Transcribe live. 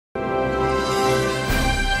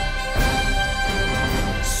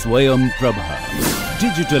SwayamPrabha.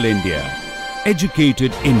 Digital India.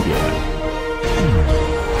 Educated India.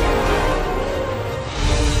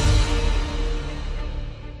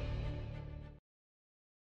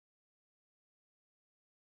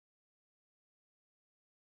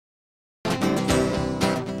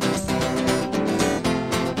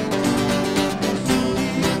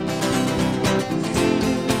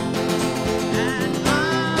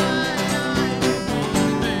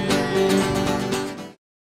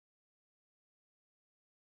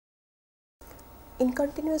 In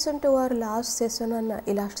continuation to our last session on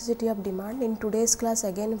elasticity of demand, in today's class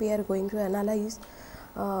again we are going to analyze,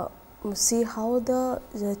 see how the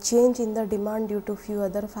change in the demand due to few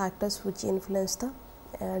other factors which influence the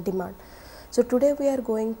demand. So today we are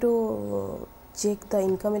going to check the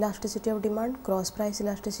income elasticity of demand, cross price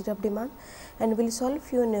elasticity of demand, and we will solve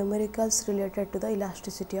few numericals related to the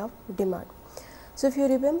elasticity of demand. So if you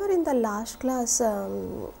remember in the last class,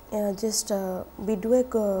 we do a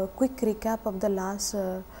quick recap of the last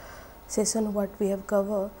session what we have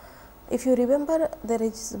covered. If you remember,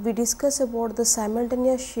 we discuss about the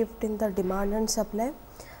simultaneous shift in the demand and supply,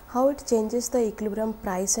 how it changes the equilibrium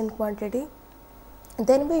price and quantity.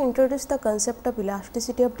 Then we introduce the concept of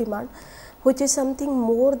elasticity of demand, which is something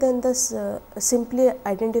more than the simply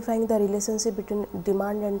identifying the relationship between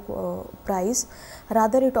demand and price.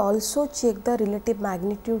 Rather, it also check the relative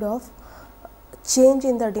magnitude of change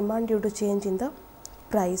in the demand due to change in the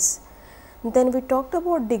price. Then we talked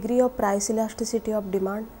about degree of price elasticity of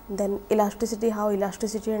demand, then elasticity, how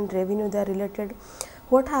elasticity and revenue they are related,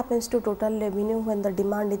 what happens to total revenue when the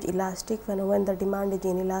demand is elastic, when the demand is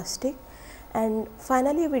inelastic, and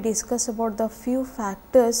finally we discuss about the few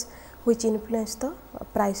factors which influence the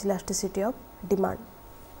price elasticity of demand.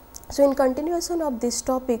 So in continuation of these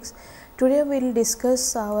topics, today we will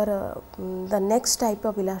discuss our the next type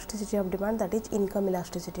of elasticity of demand, that is income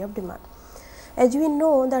elasticity of demand. As we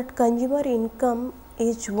know that consumer income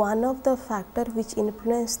is one of the factor which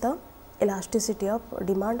influence the elasticity of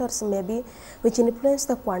demand, or maybe which influence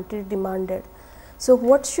the quantity demanded. So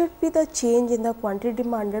what should be the change in the quantity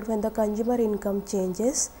demanded when the consumer income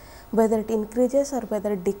changes, whether it increases or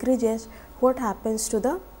whether it decreases, what happens to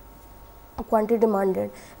the quantity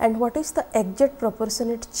demanded, and what is the exact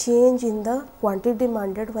proportionate change in the quantity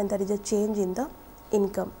demanded when there is a change in the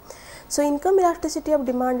income. So income elasticity of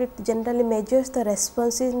demand, it generally measures the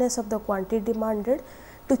responsiveness of the quantity demanded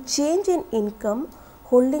to change in income,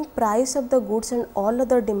 holding price of the goods and all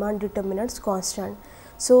other demand determinants constant.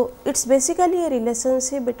 So it's basically a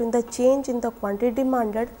relationship between the change in the quantity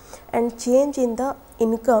demanded and change in the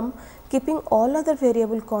income, keeping all other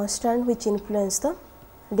variable constant which influence the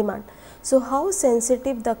demand. So how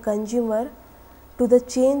sensitive the consumer to the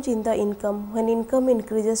change in the income? When income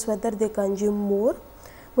increases, whether they consume more,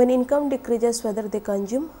 when income decreases, whether they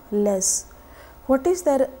consume less. What is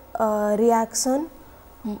their reaction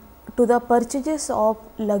to the purchases of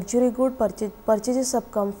luxury good, purchases of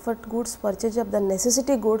comfort goods, purchase of the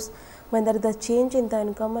necessity goods, when there is a change in the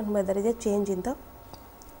income and when there is a change in the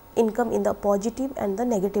income in the positive and the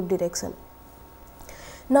negative direction.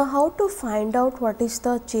 Now how to find out what is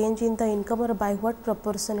the change in the income, or by what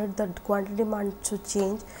proportionate the quantity demand should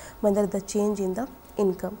change when there is a change in the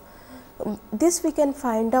income? This we can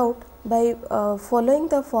find out by following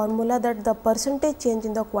the formula that the percentage change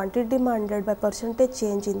in the quantity demanded by percentage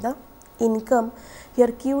change in the income. Here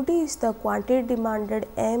QD is the quantity demanded,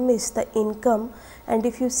 M is the income, and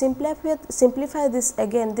if you simplify this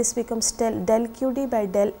again, this becomes del QD by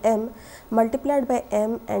del M multiplied by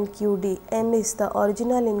M and QD. M is the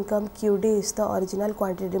original income, QD is the original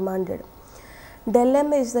quantity demanded. Del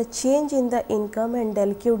M is the change in the income and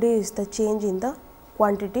del QD is the change in the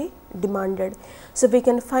quantity demanded. So we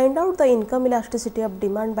can find out the income elasticity of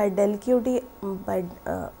demand by del QD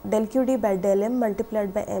by del M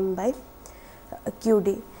multiplied by M by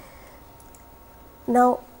QD.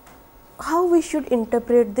 Now how we should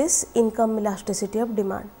interpret this income elasticity of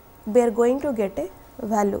demand? We are going to get a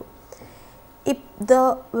value. If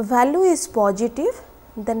the value is positive,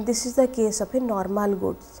 then this is the case of a normal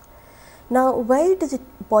goods. Now why it is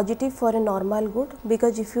positive for a normal good?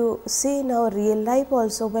 Because if you see in our real life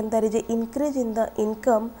also, when there is an increase in the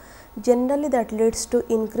income, generally that leads to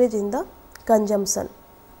increase in the consumption.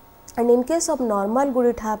 And in case of normal good,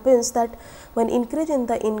 it happens that when increase in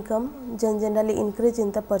the income, generally increase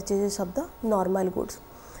in the purchases of the normal goods.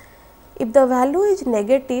 If the value is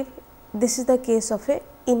negative, this is the case of a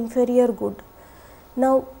inferior good.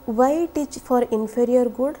 Now why it is for inferior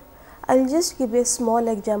good? I will just give a small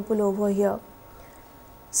example over here.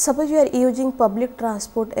 Suppose you are using public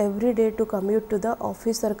transport every day to commute to the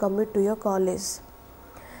office or commute to your college.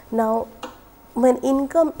 Now when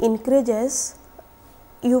income increases,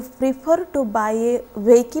 you prefer to buy a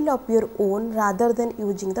vehicle of your own rather than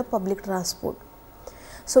using the public transport.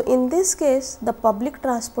 So, in this case the public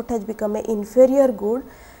transport has become an inferior good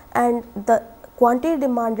and the quantity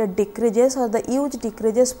demanded decreases or the use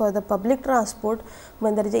decreases for the public transport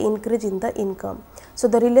when there is an increase in the income. So,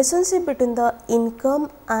 the relationship between the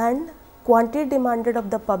income and quantity demanded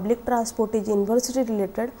of the public transport is inversely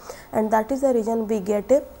related, and that is the reason we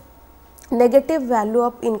get a negative value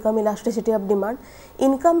of income elasticity of demand.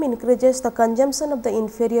 Income increases, the consumption of the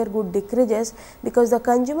inferior good decreases because the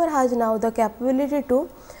consumer has now the capability to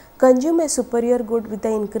consume a superior good with the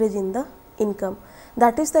increase in the income.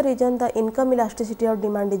 That is the reason the income elasticity of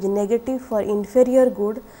demand is negative for inferior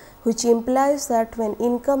good, which implies that when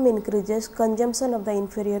income increases, consumption of the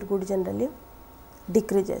inferior good generally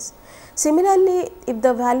decreases. Similarly, if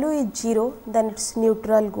the value is 0, then it is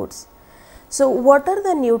neutral goods. So, what are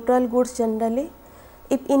the neutral goods generally?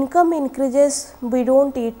 If income increases, we do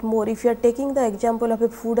not eat more. If you are taking the example of a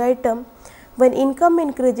food item, when income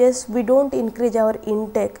increases, we do not increase our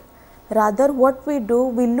intake. Rather, what we do,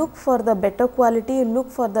 we look for the better quality, look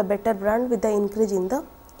for the better brand with the increase in the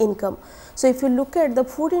income. So, if you look at the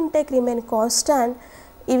food intake remain constant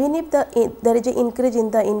even if there is an increase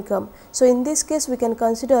in the income. So, in this case we can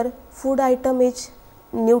consider food item is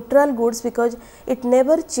neutral goods because it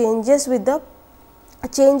never changes with the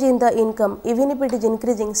change in the income even if it is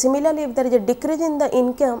increasing. Similarly, if there is a decrease in the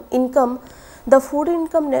income, the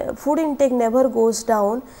food intake never goes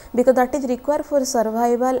down because that is required for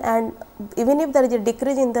survival, and even if there is a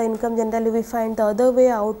decrease in the income, generally we find the other way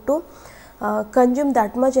out to consume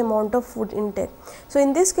that much amount of food intake. So,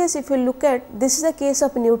 in this case if you look at, this is a case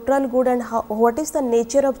of neutral good, and what is the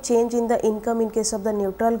nature of change in the income in case of the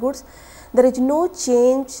neutral goods? There is no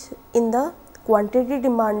change in the quantity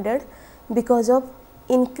demanded because of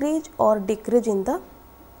increase or decrease in the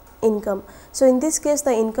income. So, in this case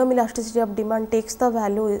the income elasticity of demand takes the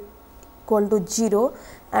value equal to 0,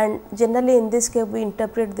 and generally in this case we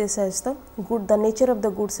interpret this as the good, the nature of the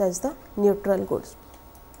goods as the neutral goods.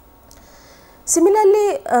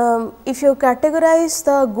 Similarly, if you categorize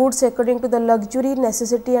the goods according to the luxury,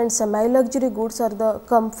 necessity and semi-luxury goods or the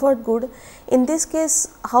comfort good, in this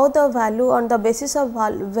case how the value, on the basis of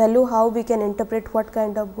value how we can interpret what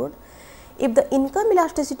kind of good. If the income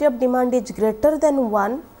elasticity of demand is greater than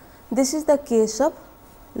 1, this is the case of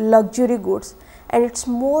luxury goods and it is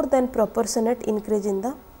more than proportionate increase in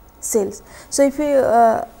the sales. So,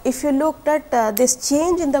 if you looked at this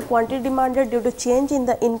change in the quantity demanded due to change in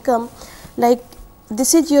the income, like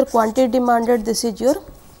this is your quantity demanded, this is your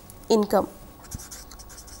income.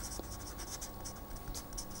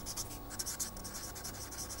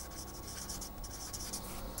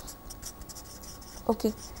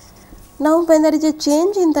 Okay. Now, when there is a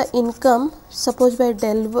change in the income, suppose by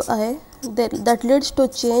del I, that leads to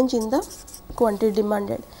change in the quantity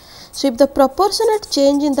demanded. So, if the proportionate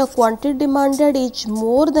change in the quantity demanded is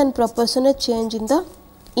more than proportionate change in the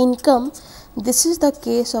income, this is the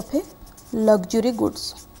case of a luxury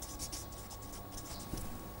goods.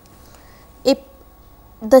 If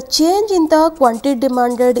the change in the quantity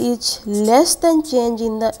demanded is less than change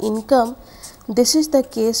in the income, this is the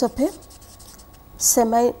case of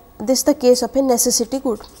a necessity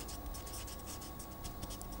good.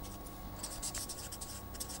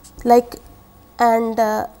 Like, and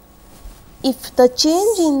if the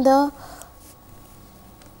change in the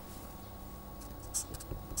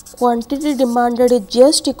quantity demanded is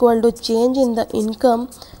just equal to change in the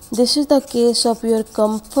income, this is the case of your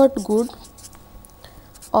comfort good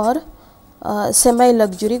or semi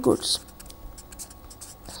luxury goods.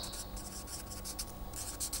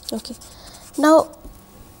 Okay. Now,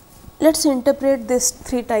 let us interpret these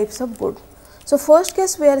three types of good. So, first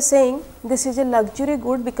case we are saying this is a luxury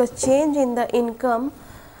good because change in the income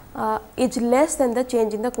is less than the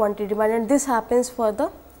change in the quantity demanded, and this happens for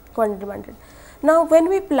the quantity demanded. Now, when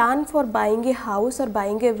we plan for buying a house or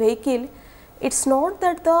buying a vehicle, it is not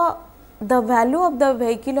that the value of the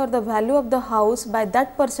vehicle or the value of the house by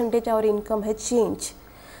that percentage our income has changed,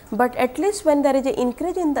 but at least when there is an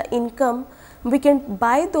increase in the income, we can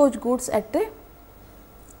buy those goods at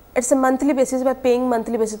a monthly basis by paying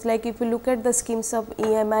monthly basis. Like if you look at the schemes of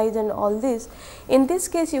EMIs and all this, in this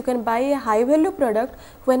case you can buy a high value product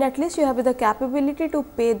when at least you have the capability to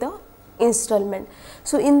pay the installment.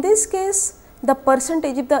 So, in this case the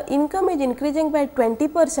percentage, if the income is increasing by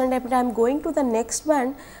 20%, if I am going to the next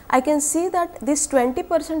band, I can see that this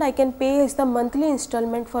 20% I can pay as the monthly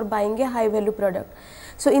installment for buying a high value product.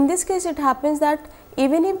 So, in this case it happens that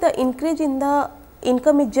even if the increase in the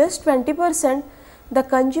income is just 20%, the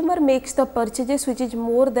consumer makes the purchases which is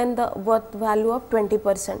more than the worth value of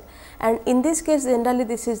 20%, and in this case generally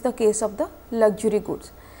this is the case of the luxury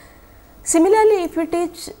goods. Similarly, if it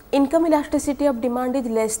is income elasticity of demand is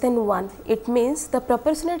less than 1, it means the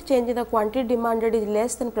proportionate change in the quantity demanded is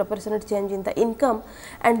less than proportionate change in the income,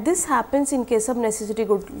 and this happens in case of necessity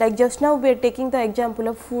goods. Like just now we are taking the example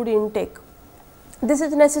of food intake. This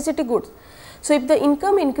is necessity goods. So, if the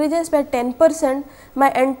income increases by 10%,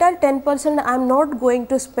 my entire 10% I am not going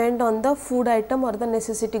to spend on the food item or the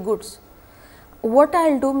necessity goods. What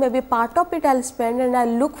I will do, maybe part of it I will spend and I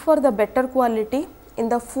will look for the better quality in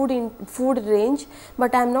the food range,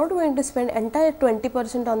 but I am not going to spend entire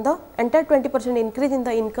 20% on the entire 20% increase in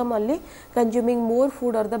the income only consuming more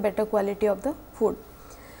food or the better quality of the food.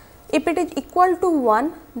 If it is equal to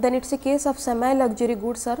 1, then it is a case of semi luxury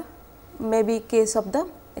goods or maybe case of the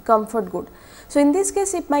comfort good. So, in this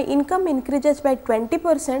case if my income increases by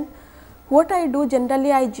 20%, what I do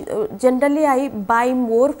generally I buy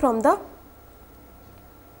more from the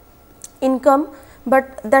income,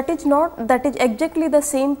 but that is exactly the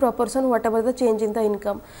same proportion whatever the change in the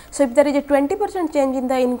income. So, if there is a 20% change in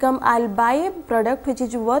the income, I will buy a product which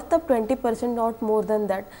is worth of 20%, not more than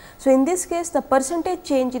that. So, in this case the percentage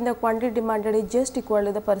change in the quantity demanded is just equal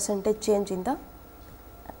to the percentage change in the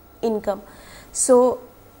income. So,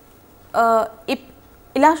 if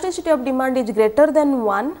elasticity of demand is greater than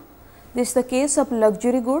 1, this is the case of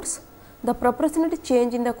luxury goods, the proportionate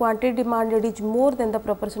change in the quantity demanded is more than the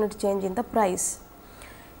proportionate change in the price.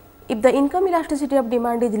 If the income elasticity of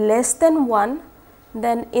demand is less than 1,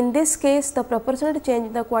 then in this case the proportionate change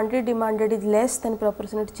in the quantity demanded is less than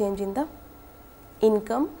proportionate change in the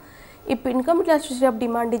income. If income elasticity of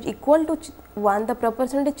demand is equal to 1, the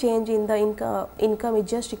proportionate change in the income is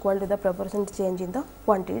just equal to the proportionate change in the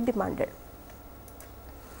quantity demanded.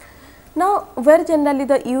 Now, where generally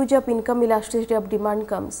the use of income elasticity of demand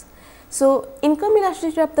comes. So, income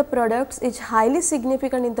elasticity of the products is highly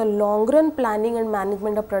significant in the long run planning and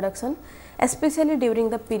management of production, especially during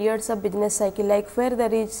the periods of business cycle, like where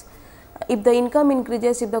there is, if the income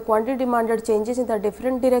increases, if the quantity demanded changes in the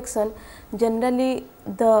different direction, generally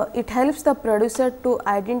it helps the producer to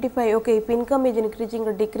identify, okay, if income is increasing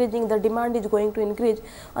or decreasing, the demand is going to increase,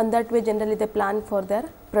 and that way generally they plan for their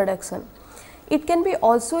production. It can be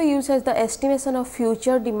also used as the estimation of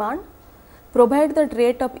future demand, provide the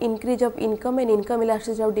rate of increase of income and income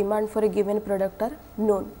elasticity of demand for a given product are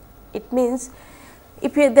known. It means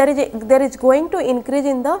if there is going to increase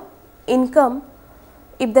in the income,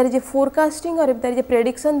 if there is a forecasting or if there is a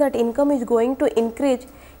prediction that income is going to increase,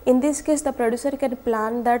 in this case the producer can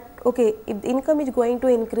plan that, okay, if the income is going to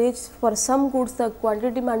increase for some goods, the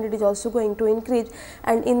quantity demanded is also going to increase,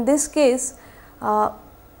 and in this case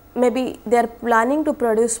maybe they are planning to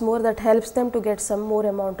produce more, that helps them to get some more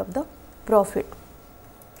amount of the profit.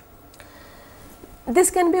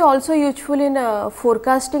 This can be also useful in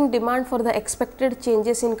forecasting demand for the expected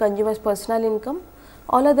changes in consumers' personal income,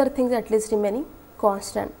 all other things at least remaining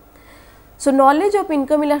constant. So, knowledge of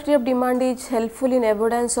income elasticity of demand is helpful in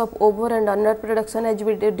avoidance of over and under production, as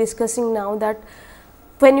we are discussing now, that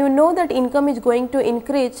when you know that income is going to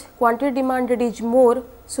increase, quantity demanded is more,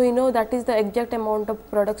 so you know that is the exact amount of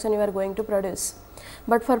production you are going to produce.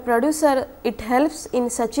 But for producer it helps in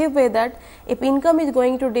such a way that if income is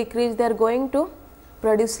going to decrease, they are going to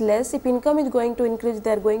produce less, if income is going to increase,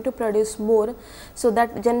 they are going to produce more. So,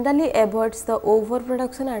 that generally avoids the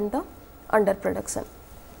overproduction and the underproduction.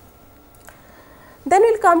 Then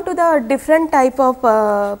we will come to the different type of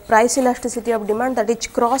price elasticity of demand, that is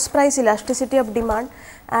cross price elasticity of demand.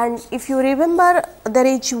 And if you remember, there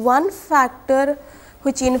is one factor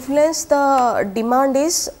which influence the demand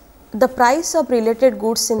is the price of related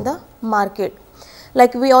goods in the market.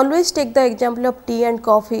 Like we always take the example of tea and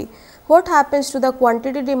coffee. What happens to the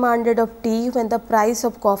quantity demanded of tea when the price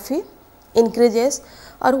of coffee increases,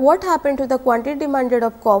 or what happens to the quantity demanded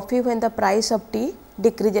of coffee when the price of tea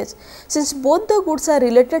decreases? Since both the goods are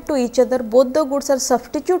related to each other, both the goods are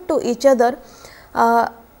substitute to each other,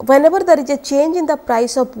 whenever there is a change in the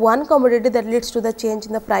price of one commodity, that leads to the change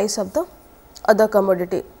in the price of the other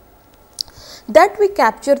commodity. That we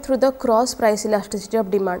capture through the cross price elasticity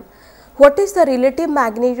of demand. What is the relative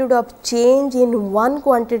magnitude of change in one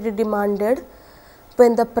quantity demanded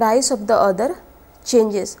when the price of the other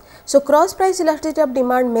changes? So, cross price elasticity of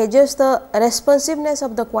demand measures the responsiveness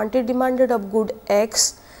of the quantity demanded of good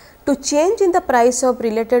X to change in the price of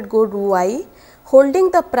related good Y,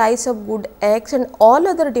 holding the price of good X and all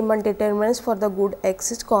other demand determinants for the good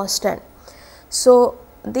X is constant. So,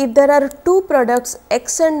 if there are two products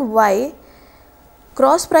X and Y,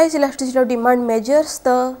 cross price elasticity of demand measures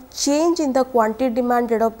the change in the quantity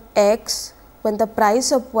demanded of X when the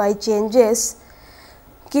price of y changes,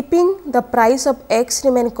 keeping the price of x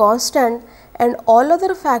remain constant and all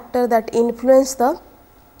other factor that influence the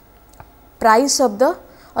price of the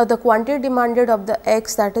or the quantity demanded of the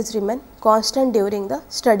x, that is remain constant during the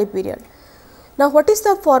study period. Now, what is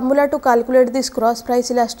the formula to calculate this cross price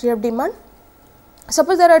elasticity of demand?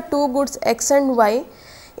 Suppose there are two goods x and y.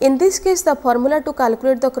 In this case, the formula to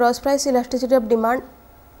calculate the cross price elasticity of demand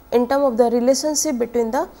in terms of the relationship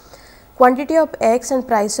between the quantity of x and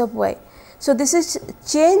price of y. So, this is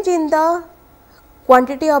change in the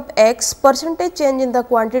quantity of x, percentage change in the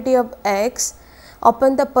quantity of x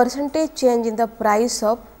upon the percentage change in the price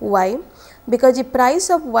of y, because the price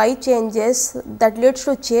of y changes, that leads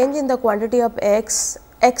to change in the quantity of x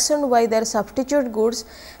and y, they are substitute goods,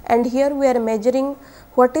 and here we are measuring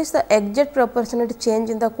what is the exact proportionate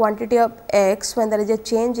change in the quantity of x when there is a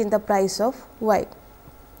change in the price of y.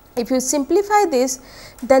 If you simplify this,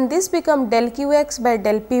 then this become del qx by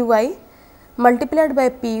del py multiplied by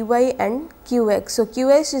py and qx. So,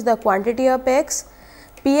 qx is the quantity of x,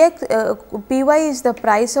 py is the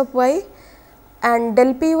price of y, and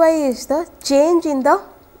del py is the change in the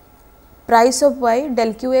price of y,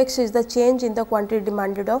 del qx is the change in the quantity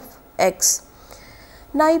demanded of x.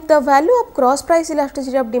 Now, if the value of cross price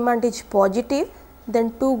elasticity of demand is positive,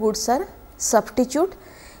 then two goods are substitute.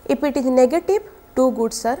 If it is negative, two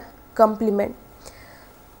goods are complement.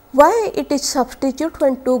 Why it is substitute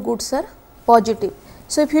when two goods are positive?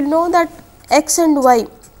 So, if you know that x and y,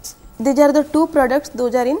 these are the two products,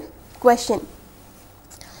 those are in question.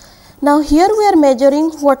 Now, here we are measuring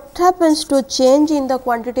what happens to change in the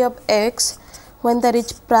quantity of x when there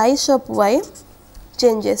is price of y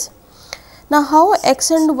changes. Now, how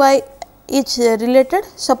x and y is related?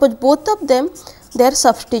 Suppose both of them, they are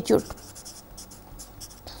substitute.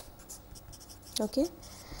 Okay.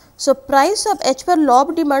 So, price of h per law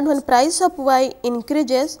of demand, when price of y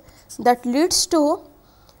increases, that leads to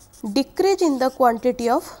decrease in the quantity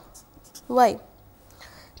of y.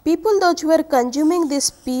 People those who are consuming this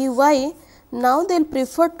py, now they will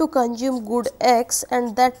prefer to consume good x,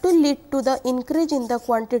 and that will lead to the increase in the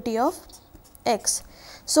quantity of x.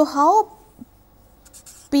 So, how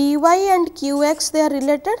py and qx they are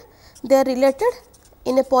related? They are related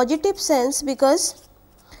in a positive sense, because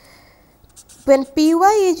when py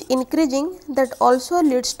is increasing, that also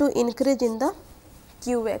leads to increase in the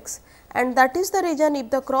qx, and that is the reason if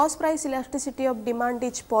the cross price elasticity of demand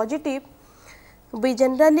is positive, we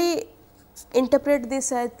generally interpret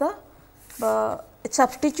this as the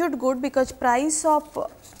substitute good, because price of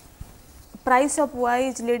y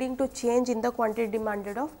is leading to change in the quantity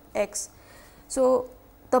demanded of x. So,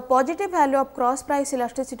 the positive value of cross price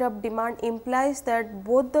elasticity of demand implies that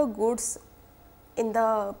both the goods in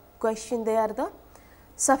the question, they are the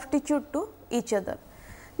substitute to each other.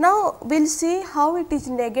 Now, we will see how it is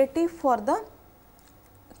negative for the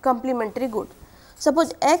complementary good.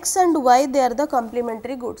 Suppose x and y, they are the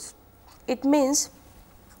complementary goods. It means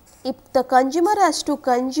if the consumer has to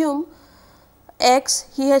consume x,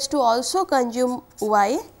 he has to also consume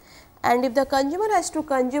y, and if the consumer has to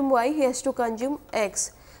consume y, he has to consume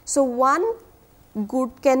x. So, one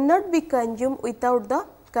good cannot be consumed without the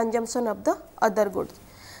consumption of the other goods.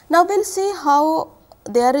 Now, we will see how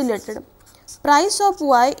they are related. Price of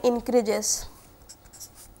y increases,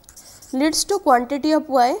 leads to quantity of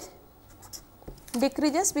y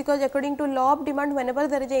decreases, because according to law of demand, whenever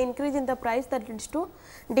there is an increase in the price, that leads to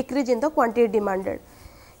decrease in the quantity demanded.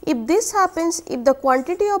 If this happens, if the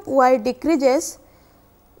quantity of y decreases,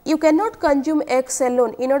 you cannot consume x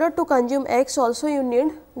alone. In order to consume x also, you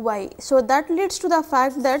need y. So, that leads to the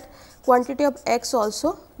fact that quantity of x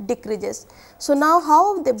also decreases. So, now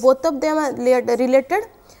how both of them are related?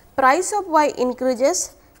 Price of y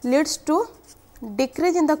increases, leads to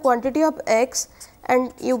decrease in the quantity of x,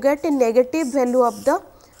 and you get a negative value of the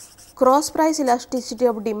cross price elasticity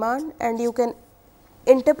of demand, and you can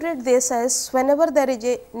interpret this as whenever there is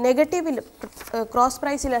a negative cross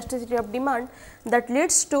price elasticity of demand, that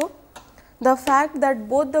leads to the fact that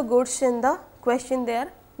both the goods in the question, they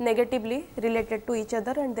are negatively related to each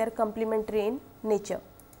other and they are complementary in nature.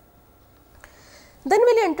 Then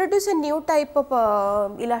we will introduce a new type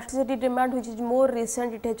of elasticity demand, which is more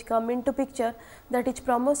recent, it has come into picture, that is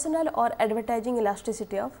promotional or advertising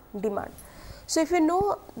elasticity of demand. So, if you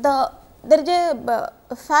know there is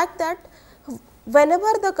a fact that whenever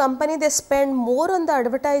the company they spend more on the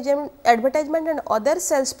advertisement and other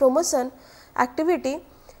sales promotion activity,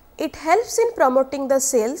 it helps in promoting the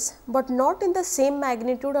sales, but not in the same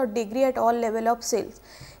magnitude or degree at all level of sales.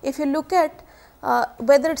 If you look at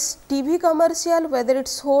whether it is TV commercial, whether it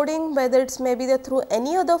is hoarding, whether it is maybe through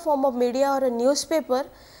any other form of media or a newspaper,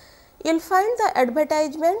 you will find the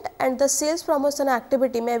advertisement and the sales promotion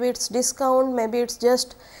activity, maybe it is discount, maybe it is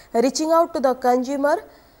just reaching out to the consumer.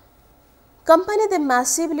 Company they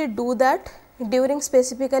massively do that during,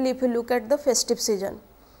 specifically if you look at the festive season.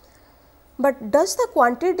 But does the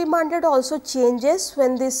quantity demanded also changes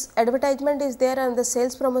when this advertisement is there and the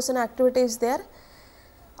sales promotion activity is there?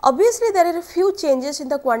 Obviously, there are a few changes in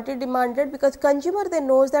the quantity demanded, because consumer they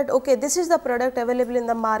knows that okay, this is the product available in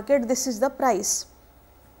the market, this is the price.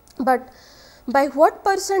 But by what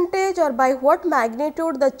percentage or by what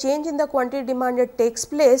magnitude the change in the quantity demanded takes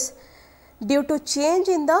place due to change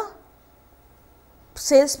in the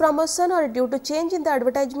sales promotion or due to change in the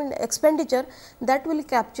advertisement expenditure, that will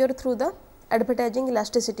capture through the advertising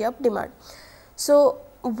elasticity of demand. So,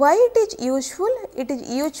 why it is useful? It is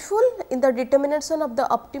useful in the determination of the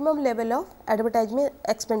optimum level of advertisement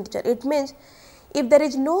expenditure. It means if there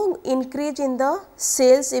is no increase in the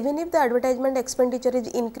sales, even if the advertisement expenditure is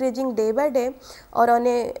increasing day by day or on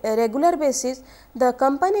a regular basis, the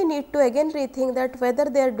company need to again rethink that whether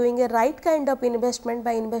they are doing a right kind of investment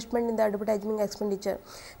by investment in the advertising expenditure,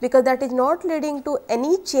 because that is not leading to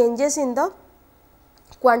any changes in the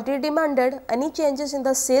quantity demanded, any changes in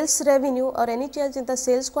the sales revenue or any change in the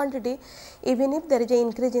sales quantity, even if there is an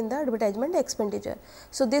increase in the advertisement expenditure.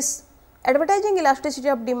 So, this advertising elasticity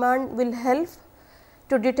of demand will help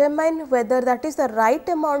to determine whether that is the right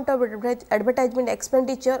amount of advertisement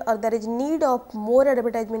expenditure or there is need of more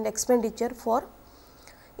advertisement expenditure for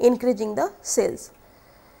increasing the sales.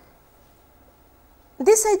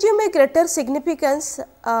 This assume a greater significance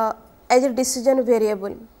as a decision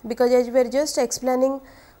variable, because as we are just explaining,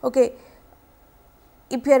 okay,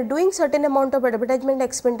 if you are doing certain amount of advertisement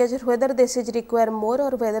expenditure, whether this is require more or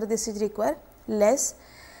whether this is require less,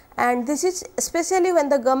 and this is especially when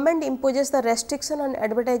the government imposes the restriction on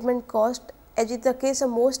advertisement cost, as is the case of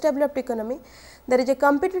most developed economy. There is a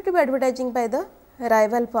competitive advertising by the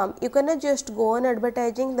rival firm. You cannot just go on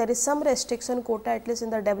advertising, there is some restriction quota, at least in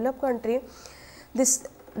the developed country.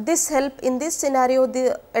 This help in this scenario,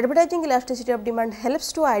 the advertising elasticity of demand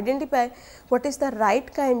helps to identify what is the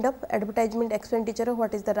right kind of advertisement expenditure or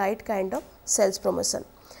what is the right kind of sales promotion.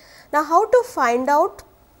 Now, how to find out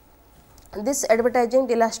this advertising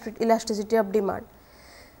elasticity of demand?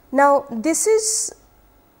 Now, this is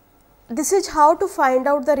how to find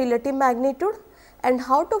out the relative magnitude and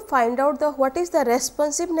how to find out the what is the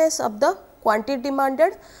responsiveness of the quantity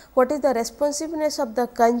demanded, what is the responsiveness of the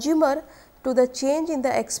consumer to the change in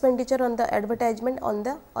the expenditure on the advertisement on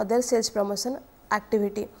the other sales promotion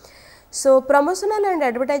activity. So, promotional and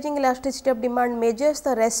advertising elasticity of demand measures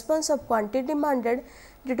the response of quantity demanded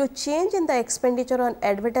due to change in the expenditure on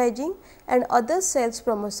advertising and other sales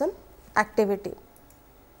promotion activity.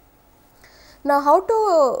 Now, how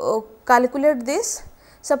to calculate this?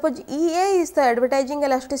 Suppose EA is the advertising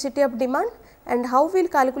elasticity of demand, and how we will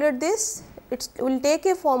calculate this? It will take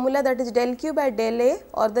a formula that is del Q by del A,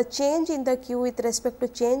 or the change in the Q with respect to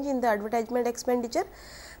change in the advertisement expenditure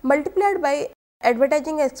multiplied by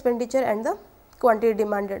advertising expenditure and the quantity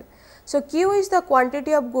demanded. So, Q is the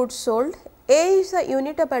quantity of goods sold, A is the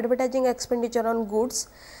unit of advertising expenditure on goods.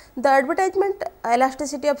 The advertisement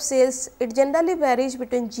elasticity of sales, it generally varies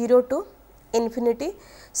between 0 to infinity.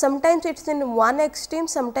 Sometimes it is in one extreme,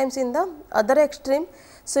 sometimes in the other extreme.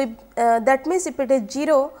 So, that means if it is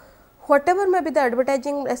 0, whatever may be the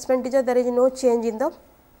advertising expenditure, there is no change in the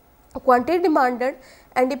quantity demanded,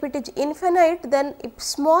 and if it is infinite, then if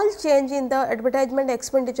small change in the advertisement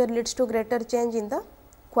expenditure leads to greater change in the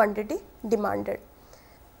quantity demanded.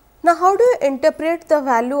 Now, how do you interpret the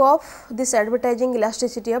value of this advertising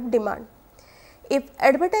elasticity of demand? If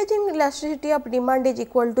advertising elasticity of demand is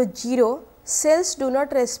equal to 0, sales do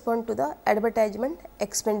not respond to the advertisement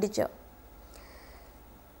expenditure.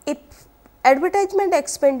 If advertisement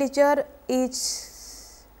expenditure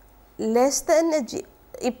is less than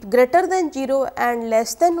if greater than 0 and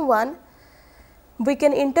less than 1, we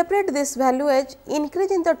can interpret this value as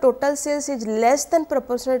increase in the total sales is less than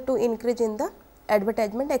proportional to increase in the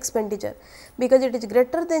advertisement expenditure, because it is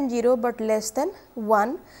greater than 0, but less than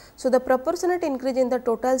 1. So, the proportionate increase in the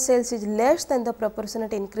total sales is less than the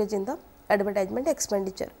proportionate increase in the advertisement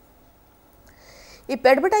expenditure. If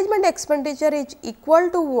advertisement expenditure is equal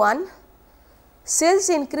to 1, sales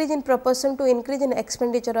increase in proportion to increase in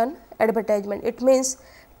expenditure on advertisement. It means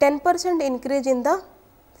 10% increase in the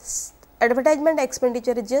advertisement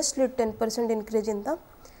expenditure is just 10% increase in the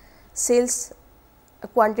sales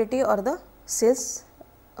quantity or the sales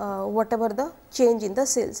whatever the change in the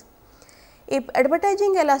sales. If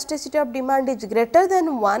advertising elasticity of demand is greater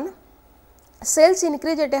than 1, sales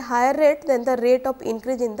increase at a higher rate than the rate of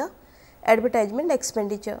increase in the advertisement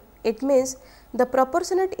expenditure. It means the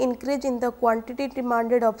proportionate increase in the quantity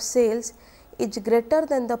demanded of sales is greater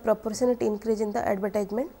than the proportionate increase in the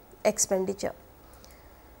advertisement expenditure.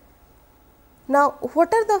 Now,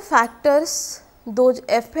 what are the factors those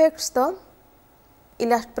affects the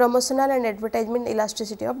promotional and advertisement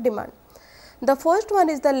elasticity of demand? The first one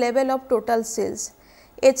is the level of total sales.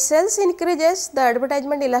 As sales increases, the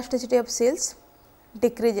advertisement elasticity of sales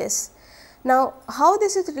decreases. Now, how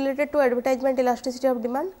this is related to advertisement elasticity of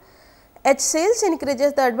demand? As sales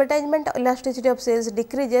increases, the advertisement elasticity of sales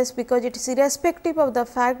decreases, because it is irrespective of the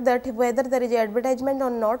fact that whether there is a advertisement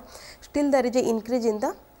or not, still there is a increase in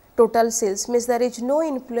the total sales, means there is no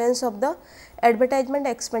influence of the advertisement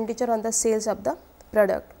expenditure on the sales of the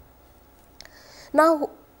product. Now,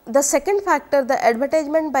 the second factor, the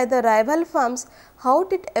advertisement by the rival firms, how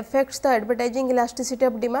it affects the advertising elasticity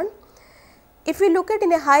of demand. If we look at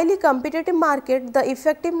in a highly competitive market, the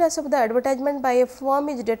effectiveness of the advertisement by a firm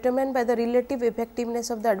is determined by the relative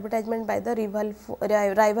effectiveness of the advertisement by the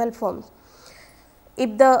rival firms.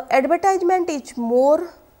 If the advertisement is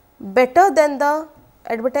more better than the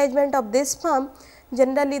advertisement of this firm,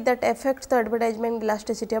 generally that affects the advertisement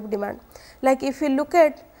elasticity of demand. Like if you look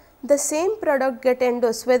at the same product get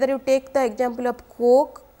endorsed, whether you take the example of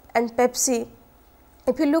Coke and Pepsi,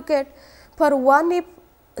 if you look at for one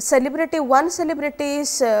celebrity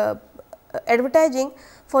is advertising,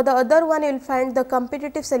 for the other one you will find the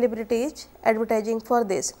competitive celebrity is advertising for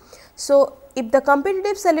this. So, if the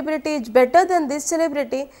competitive celebrity is better than this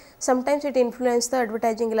celebrity, sometimes it influences the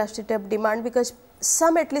advertising elasticity of demand, because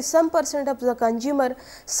at least some percent of the consumer,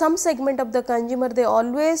 some segment of the consumer,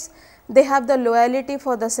 they have the loyalty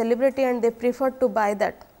for the celebrity and they prefer to buy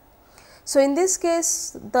that. So, in this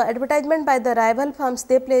case, the advertisement by the rival firms,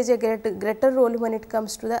 they plays a greater role when it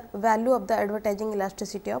comes to the value of the advertising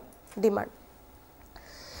elasticity of demand.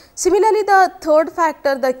 Similarly, the third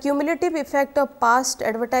factor, the cumulative effect of past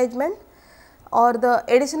advertisement or the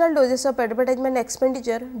additional doses of advertisement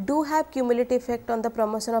expenditure do have cumulative effect on the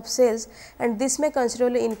promotion of sales, and this may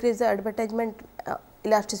considerably increase the advertisement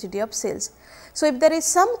elasticity of sales. So, if there is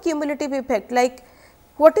some cumulative effect, like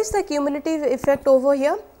what is the cumulative effect over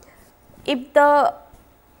here? If the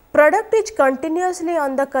product is continuously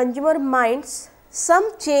on the consumer minds,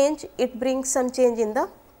 some change, it brings some change in the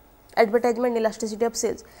advertisement elasticity of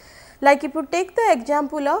sales. Like if you take the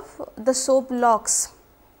example of the soap locks,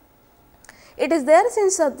 it is there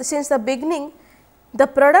since the beginning, the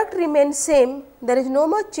product remains same, there is no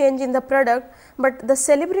much change in the product, but the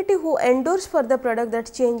celebrity who endorses for the product,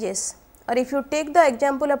 that changes. Or if you take the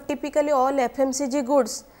example of typically all FMCG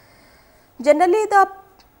goods, generally the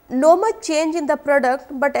no much change in the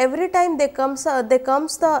product, but every time they comes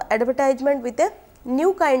the advertisement with a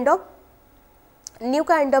new kind of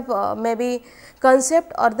maybe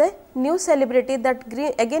concept or the new celebrity that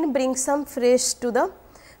again brings some freshness to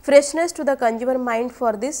the consumer mind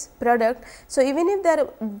for this product. So, even if they are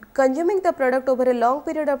consuming the product over a long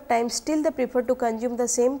period of time, still they prefer to consume the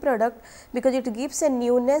same product, because it gives a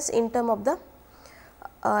newness in terms of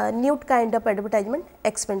the new kind of advertisement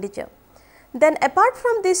expenditure. Then apart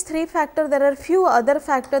from these three factors, there are few other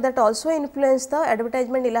factors that also influence the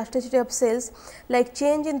advertisement elasticity of sales, like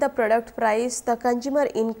change in the product price, the consumer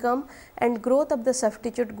income and growth of the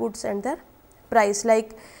substitute goods and their price.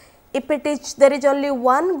 Like if there is only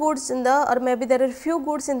one goods in the, or maybe there are few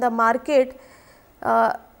goods in the market,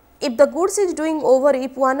 if the goods is doing over,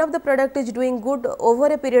 if one of the product is doing good over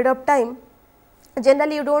a period of time,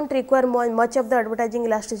 generally you do not require much of the advertising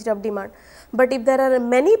elasticity of demand. But if there are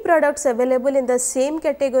many products available in the same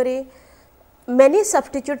category, many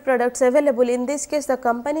substitute products available, in this case the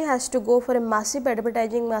company has to go for a massive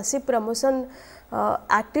advertising, massive promotion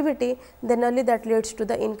activity, then only that leads to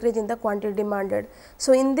the increase in the quantity demanded.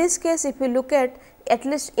 So, in this case if you look at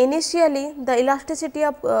least initially the elasticity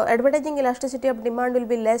of advertising elasticity of demand will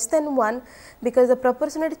be less than 1, because the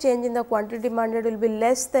proportionate change in the quantity demanded will be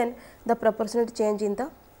less than the proportionate change in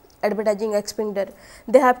the advertising expenditure.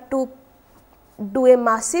 They have to do a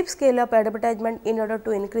massive scale up advertisement in order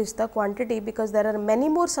to increase the quantity, because there are many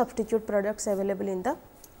more substitute products available in the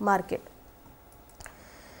market.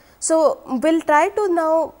 So, we will try to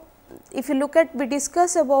now, if you look at, we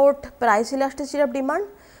discuss about price elasticity of demand,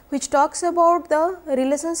 which talks about the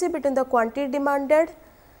relationship between the quantity demanded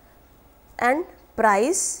and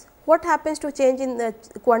price. What happens to change in the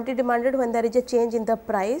quantity demanded when there is a change in the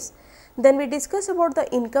price. Then we discuss about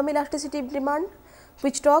the income elasticity of demand,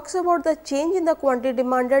 which talks about the change in the quantity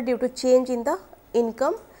demanded due to change in the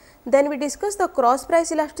income. Then we discuss the cross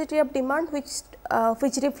price elasticity of demand,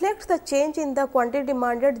 which reflects the change in the quantity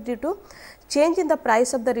demanded due to change in the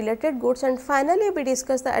price of the related goods. And finally, we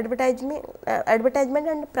discuss the advertisement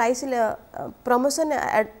and price promotion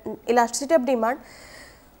elasticity of demand,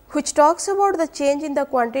 which talks about the change in the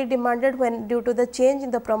quantity demanded when due to the change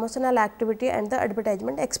in the promotional activity and the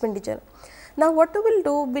advertisement expenditure. Now, what we will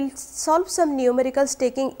do, we will solve some numericals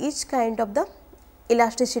taking each kind of the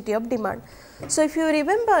elasticity of demand. So, if you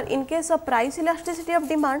remember, in case of price elasticity of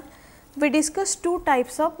demand, we discussed two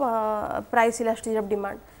types of price elasticity of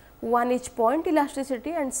demand. One is point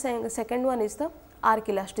elasticity and second one is the arc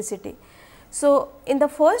elasticity. So, in the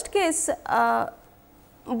first case,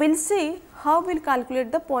 we will see how we will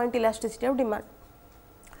calculate the point elasticity of demand.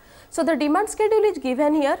 So, the demand schedule is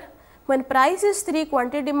given here. When price is 3,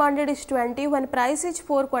 quantity demanded is 20, when price is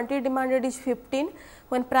 4, quantity demanded is 15,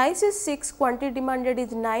 when price is 6, quantity demanded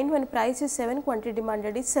is 9, when price is 7, quantity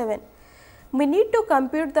demanded is 7. We need to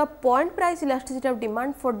compute the point price elasticity of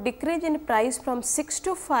demand for decrease in price from 6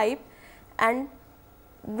 to 5, and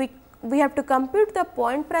we have to compute the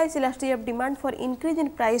point price elasticity of demand for increase in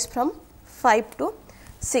price from 5 to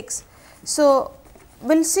 6. So,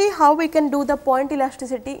 we will see how we can do the point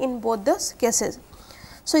elasticity in both the cases.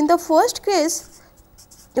 So, in the first case,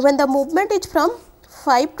 when the movement is from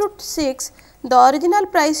 5 to 6, the original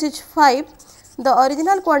price is 5, the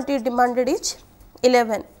original quantity demanded is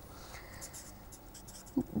 11.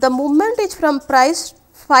 The movement is from price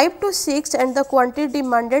 5 to 6 and the quantity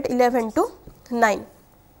demanded 11 to 9.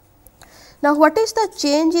 Now, what is the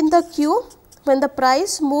change in the Q when the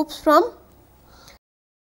price moves from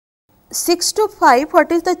 6 to 5?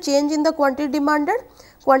 What is the change in the quantity demanded?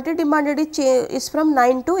 Quantity demanded is from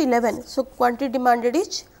 9 to 11. So, quantity demanded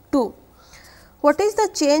is 2. What is the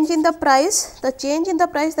change in the price? The change in the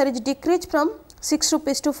price, there is decrease from 6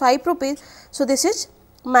 rupees to 5 rupees. So, this is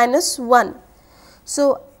minus 1.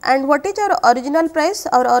 So, and what is our original price?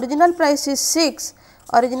 Our original price is 6,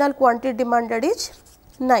 original quantity demanded is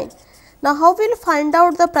 9. Now, how we will find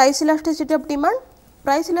out the price elasticity of demand?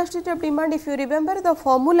 Price elasticity of demand, if you remember the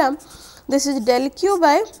formula, this is del Q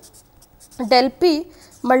by del P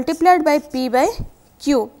multiplied by P by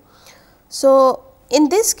Q. So, in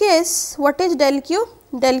this case, what is del Q?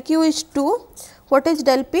 Del Q is 2. What is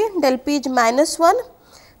del P? Del P is minus 1,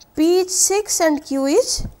 P is 6 and Q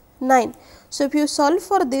is 9. So, if you solve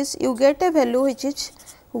for this, you get a value which is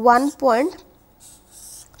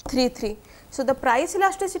 1.33. So, the price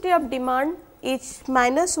elasticity of demand is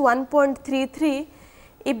minus 1.33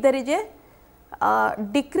 if there is a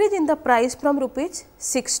decrease in the price from rupees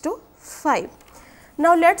 6 to 5.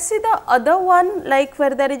 Now, let us see the other one, like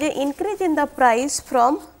where there is a increase in the price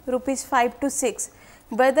from rupees 5 to 6,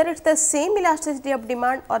 whether it is the same elasticity of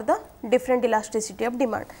demand or the different elasticity of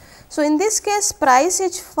demand. So, in this case, price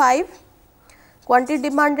is 5, quantity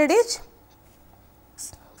demanded is,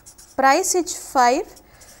 price is 5,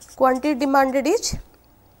 quantity demanded is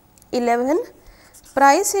 11,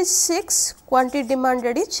 price is 6, quantity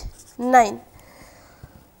demanded is 9.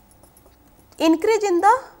 Increase in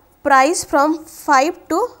the price from 5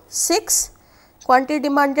 to 6, quantity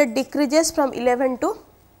demanded decreases from 11 to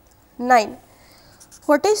 9.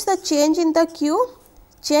 What is the change in the Q?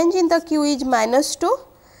 Change in the Q is minus 2,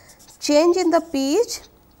 change in the P is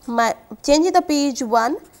 1,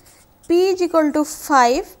 P is equal to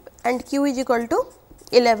 5 and Q is equal to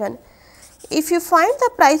 11. If you find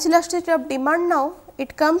the price elasticity of demand now,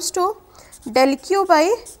 it comes to del Q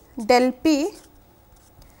by del P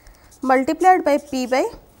multiplied by P by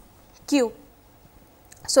Q.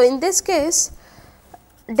 So, in this case,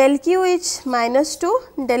 del Q is minus 2,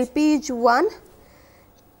 del P is 1,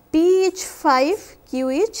 P is 5, Q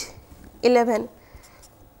is 11.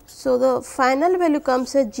 So, the final value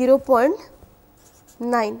comes as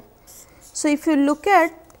 0.9. So, if you look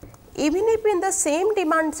at, even if in the same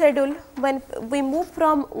demand schedule, when we move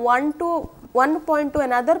from one point to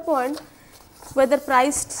another point, whether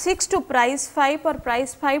price 6 to price 5 or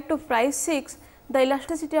price 5 to price 6, the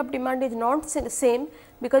elasticity of demand is not same,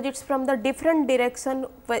 because it is from the different direction,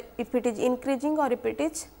 if it is increasing or if it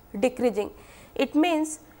is decreasing. It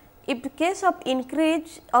means, in case of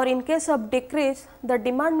increase or in case of decrease, the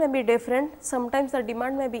demand may be different. Sometimes the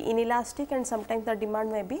demand may be inelastic and sometimes the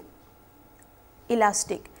demand may be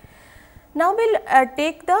elastic. Now, we will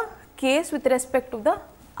take the case with respect to the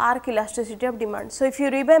arc elasticity of demand. So, if you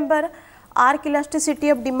remember arc elasticity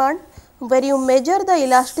of demand, where you measure the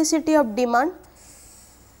elasticity of demand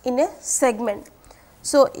in a segment.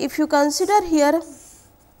 So, if you consider here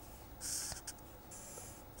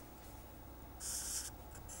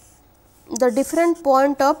the different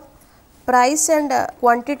point of price and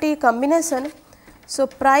quantity combination. So,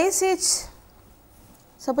 price is,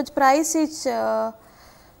 suppose price is 10,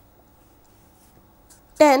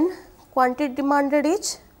 quantity demanded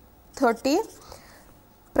is 30,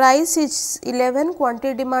 price is 11,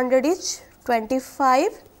 quantity demanded is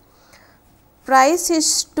 25, price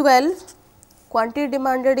is 12, quantity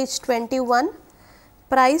demanded is 21,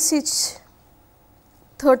 price is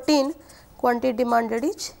 13, quantity demanded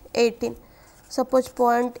is 18. Suppose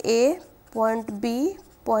point A, point B,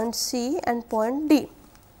 point C and point D.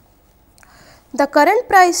 The current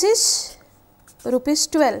price is rupees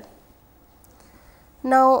 12.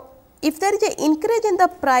 Now, if there is a increase in the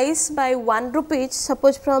price by 1 rupees,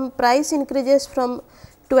 suppose from price increases from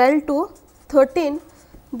 12 to 13,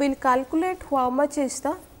 we will calculate how much is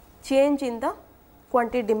the change in the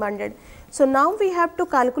quantity demanded. So, now we have to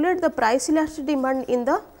calculate the price elasticity demand in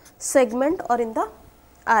the segment or in the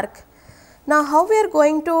arc. Now, how we are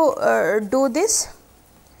going to do this?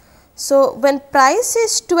 So, when price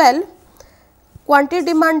is 12, quantity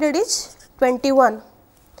demanded is 21.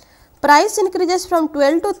 Price increases from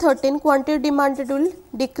 12 to 13, quantity demanded will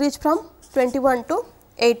decrease from 21 to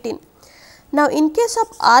 18. Now, in case of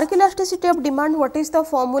arc elasticity of demand, what is the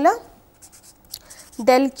formula?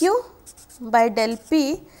 Del Q by del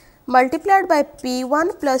P multiplied by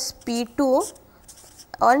P1 plus P2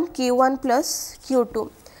 on Q1 plus Q2.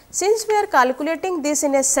 Since we are calculating this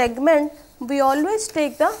in a segment, we always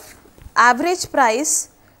take the average price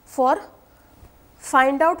for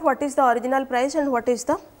find out what is the original price and what is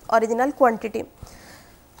the original quantity.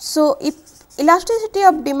 So, if elasticity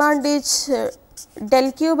of demand is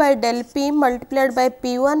del Q by del P multiplied by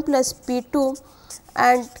P1 plus P2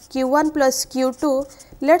 and Q1 plus Q2,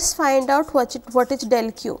 let us find out what is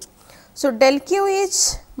del Q. So, del Q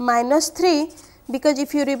is minus 3, because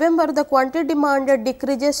if you remember the quantity demanded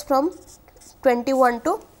decreases from 21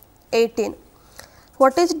 to 18.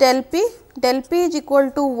 What is del P? Del P is equal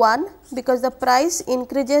to 1, because the price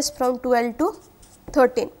increases from 12 to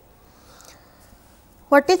 13.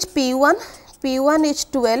 What is P1? P1 is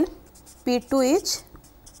 12, P2 is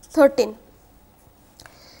 13,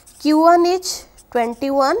 Q1 is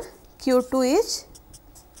 21, Q2 is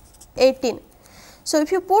 18. So,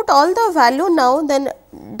 if you put all the value now, then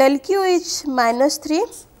del Q is minus 3,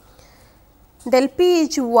 del P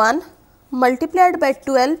is 1 multiplied by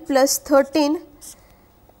 12 plus 13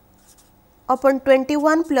 upon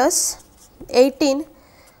 21 plus 18,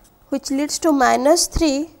 which leads to minus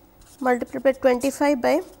 3 multiplied by 25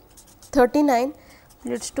 by 39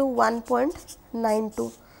 leads to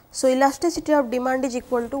 1.92. So, elasticity of demand is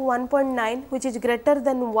equal to 1.9, which is greater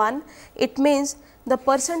than 1. It means the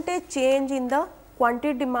percentage change in the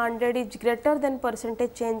quantity demanded is greater than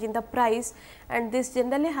percentage change in the price, and this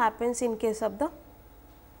generally happens in case of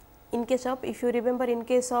if you remember, in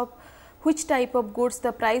case of which type of goods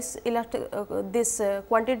the price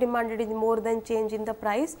quantity demanded is more than change in the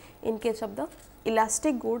price. In case of the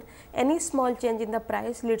elastic good, any small change in the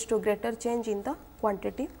price leads to greater change in the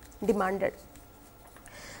quantity demanded.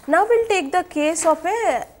 Now, we will take the case of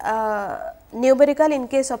a numerical in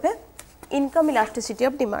case of a income elasticity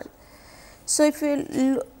of demand. So, if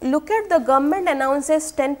you look at, the government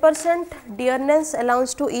announces 10% dearness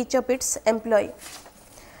allowance to each of its employee.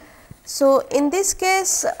 So, in this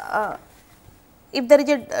case, if there is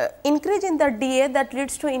a increase in the DA, that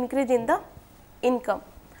leads to increase in the income.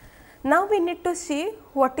 Now, we need to see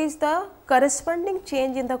what is the corresponding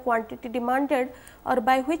change in the quantity demanded, or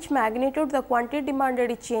by which magnitude the quantity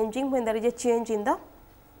demanded is changing when there is a change in the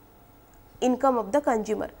income of the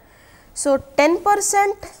consumer. So,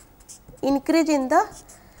 10% increase in the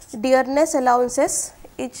dearness allowances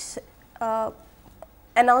is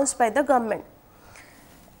announced by the government.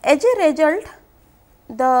 As a result,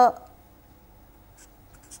 the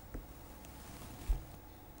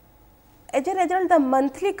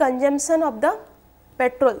monthly consumption of the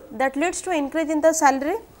petrol, that leads to increase in the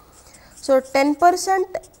salary. So, 10%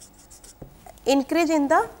 increase in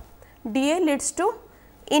the DA leads to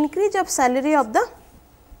increase of salary of the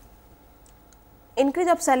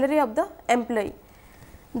employee.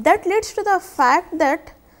 That leads to the fact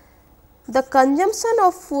that the consumption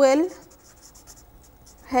of fuel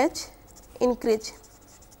has increased,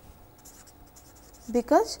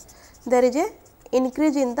 because there is a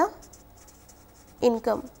increase in the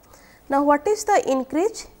income. Now, what is the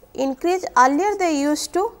increase? Increase, earlier they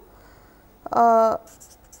used to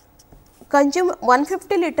consume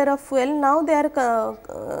 150 liter of fuel, now they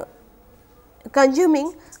are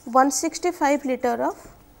consuming 165 liter of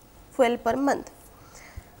fuel per month.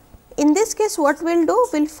 In this case, what we will do?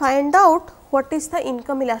 We will find out what is the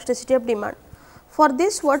income elasticity of demand. For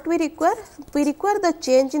this, what we require? We require the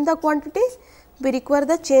change in the quantity, we require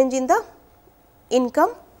the change in the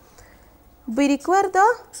income, we require the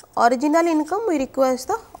original income, we require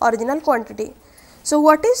the original quantity. So,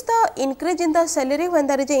 what is the increase in the salary when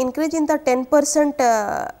there is a increase in the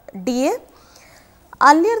 10% DA?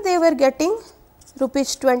 Earlier they were getting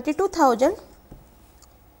rupees 22,000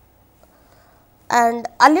 and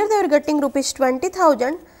earlier they were getting rupees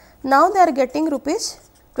 20,000, now they are getting rupees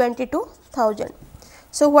 22,000.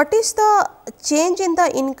 So, what is the change in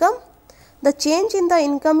the income? The change in the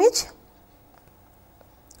income is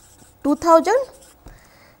 2,000.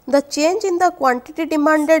 The change in the quantity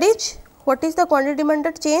demanded is, what is the quantity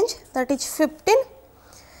demanded change? That is 15.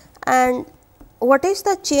 And what is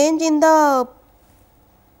the change in the,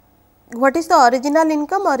 what is the original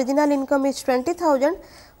income? Original income is 20,000.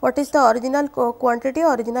 What is the original quantity?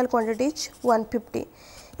 Original quantity is 150.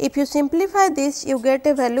 If you simplify this, you get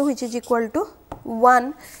a value which is equal to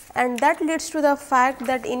 1, and that leads to the fact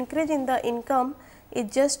that increase in the income is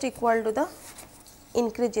just equal to the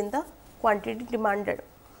increase in the quantity demanded.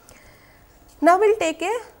 Now, we will take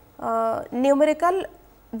a numerical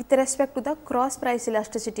with respect to the cross price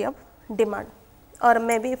elasticity of demand, or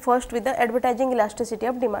maybe first with the advertising elasticity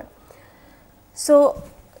of demand. So,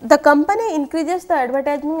 the company increases the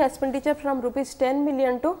advertising expenditure from rupees 10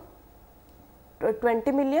 million to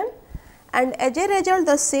 20 million, and as a result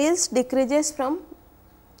the sales increases from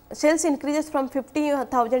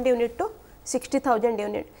 50,000 unit to 60,000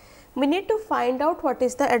 unit. We need to find out what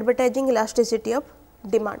is the advertising elasticity of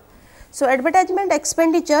demand. So, advertisement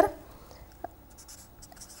expenditure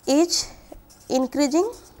is increasing,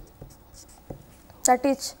 that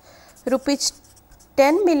is rupees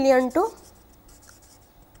 10 million to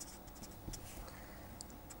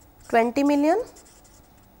 20 million.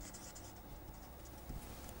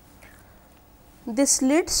 This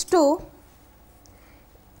leads to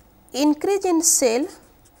increase in sale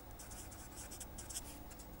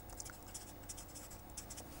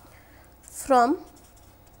from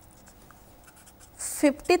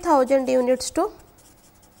 50,000 units to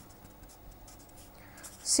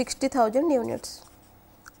 60,000 units.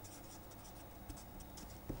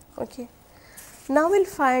 Okay. Now, we will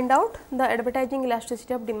find out the advertising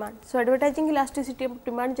elasticity of demand. So, advertising elasticity of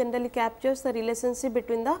demand generally captures the relationship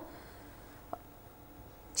between the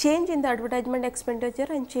change in the advertisement expenditure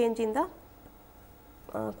and change in the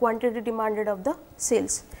quantity demanded of the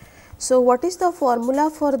sales. So, what is the formula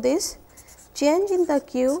for this? Change in the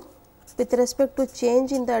Q with respect to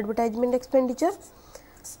change in the advertisement expenditure,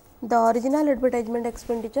 the original advertisement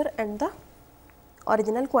expenditure and the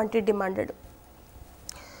original quantity demanded.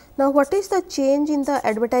 Now, what is the change in the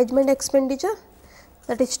advertisement expenditure?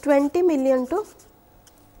 That is 20 million to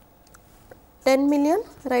 10 million,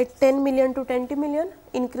 right? 10 million to 20 million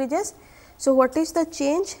increases. So, what is the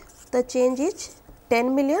change? The change is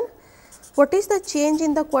 10 million. What is the change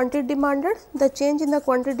in the quantity demanded? The change in the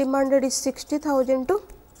quantity demanded is 60,000 to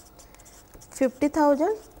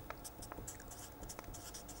 50,000.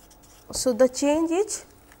 So, the change is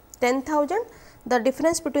 10,000. The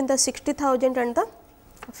difference between the 60,000 and the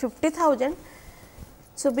 50,000.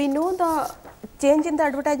 So, we know the change in the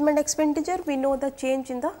advertisement expenditure, we know the change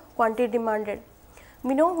in the quantity demanded.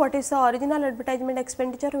 We know what is the original advertisement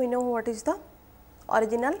expenditure, we know what is the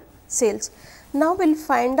original sales. Now, we will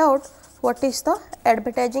find out what is the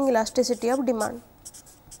advertising elasticity of demand.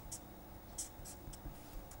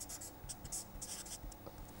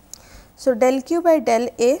 So, del Q by del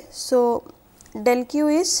A. So, del Q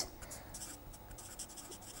is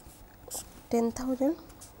 10,000,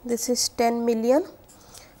 this is 10 million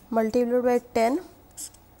multiplied by 10,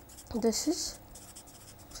 this is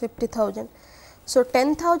 50,000. So,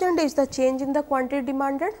 10,000 is the change in the quantity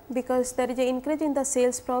demanded, because there is an increase in the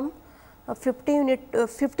sales from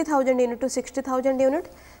 50,000 unit to 60,000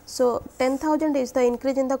 unit. So, 10,000 is the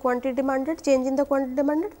increase in the quantity demanded, change in the quantity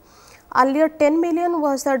demanded. Earlier 10 million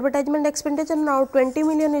was the advertisement expenditure, now 20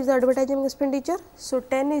 million is the advertising expenditure. So,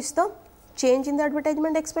 10 is the change in the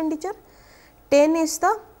advertisement expenditure, 10 is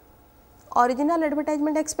the original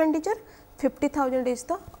advertisement expenditure, 50,000 is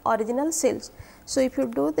the original sales. So, if you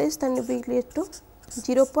do this, then it will lead to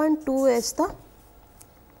 0.2 as the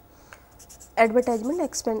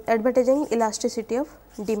advertising elasticity of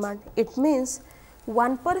demand. It means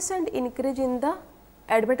 1% increase in the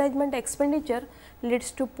advertisement expenditure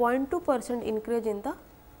leads to 0.2% increase in the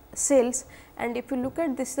sales. And if you look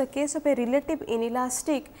at this, is the case of a relative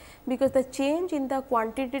inelastic, because the change in the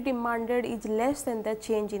quantity demanded is less than the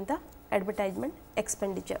change in the advertisement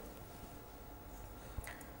expenditure.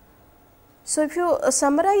 So, if you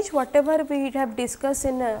summarize whatever we have discussed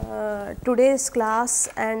in today's class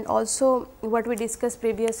and also what we discussed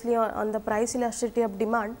previously on the price elasticity of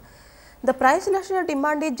demand, The price elasticity of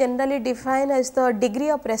demand is generally defined as the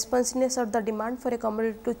degree of responsiveness of the demand for a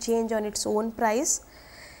commodity to change on its own price.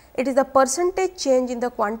 It is the percentage change in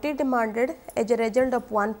the quantity demanded as a result of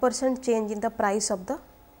 1% change in the price of the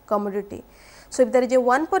commodity. So, if there is a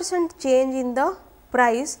 1% change in the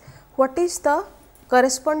price, what is the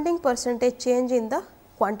corresponding percentage change in the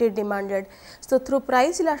quantity demanded? So, through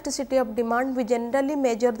price elasticity of demand, we generally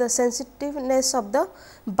measure the sensitiveness of the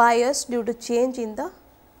buyers due to change in the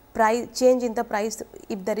price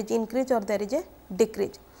if there is increase or there is a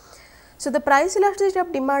decrease. So, the price elasticity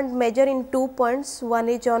of demand measure in 2 points, one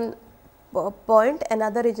is on point,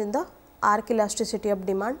 another is in the arc elasticity of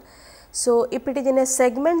demand. So, if it is in a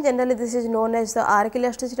segment, generally this is known as the arc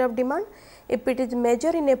elasticity of demand. If it is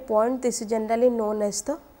measured in a point, this is generally known as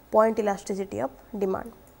the point elasticity of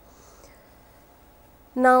demand.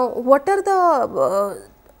 Now, what are the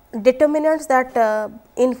determinants that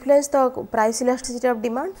influence the price elasticity of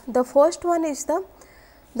demand? The first one is the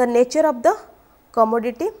nature of the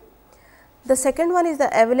commodity. The second one is the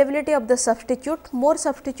availability of the substitute. More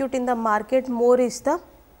substitute in the market, more is the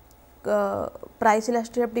price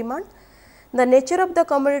elasticity of demand. The nature of the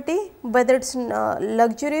commodity, whether it is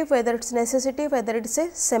luxury, whether it is necessity, whether it is a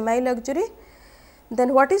semi luxury.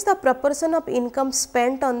 Then what is the proportion of income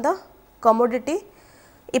spent on the commodity?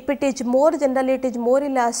 If it is more, generally it is more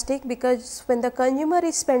elastic, because when the consumer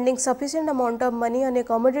is spending sufficient amount of money on a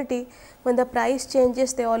commodity, when the price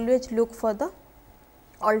changes, they always look for the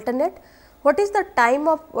alternate. What is the time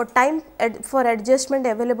for adjustment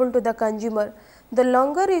available to the consumer? The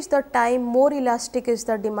longer is the time, more elastic is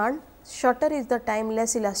the demand, shorter is the time,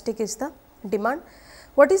 less elastic is the demand.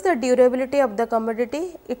 What is the durability of the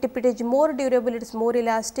commodity? If it is more durable, it is more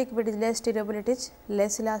elastic. If it is less durable, it is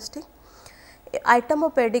less elastic. Item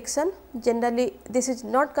of addiction, generally this is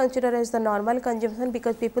not considered as the normal consumption,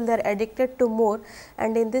 because people they are addicted to more,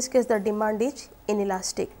 and in this case the demand is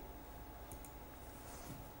inelastic.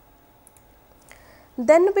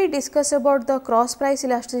 Then we discuss about the cross price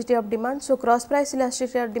elasticity of demand. So, cross price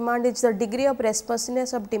elasticity of demand is the degree of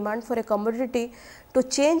responsiveness of demand for a commodity to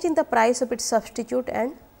change in the price of its substitute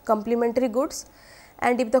and complementary goods.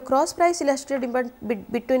 And if the cross price elasticity of demand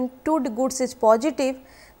between two goods is positive,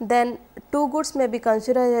 then two goods may be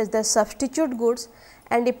considered as the substitute goods,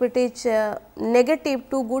 and if it is negative,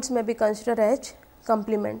 two goods may be considered as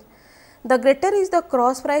complement. The greater is the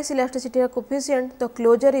cross price elasticity coefficient, the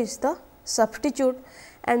closer is the substitute,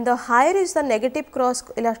 and the higher is the negative cross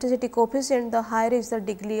elasticity coefficient, the higher is the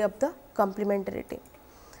degree of the complementarity.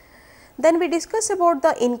 Then we discuss about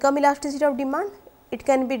the income elasticity of demand. It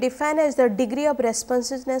can be defined as the degree of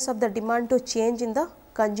responsiveness of the demand to change in the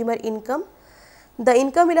consumer income. The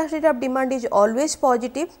income elasticity of demand is always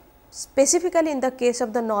positive, specifically in the case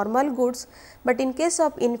of the normal goods, but in case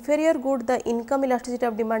of inferior good, the income elasticity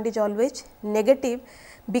of demand is always negative,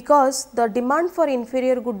 because the demand for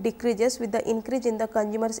inferior good decreases with the increase in the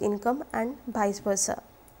consumer's income and vice versa.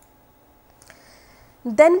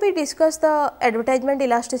 Then we discuss the advertisement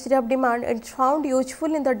elasticity of demand. It is found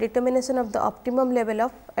useful in the determination of the optimum level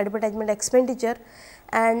of advertisement expenditure,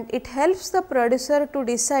 and it helps the producer to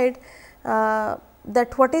decide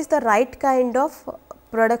that what is the right kind of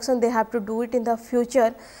production they have to do it in the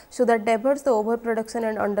future, so that diverts the overproduction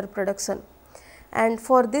and underproduction. And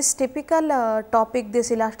for this typical topic,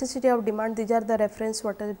 this elasticity of demand, these are the reference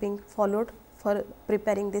what is being followed for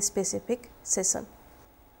preparing this specific session.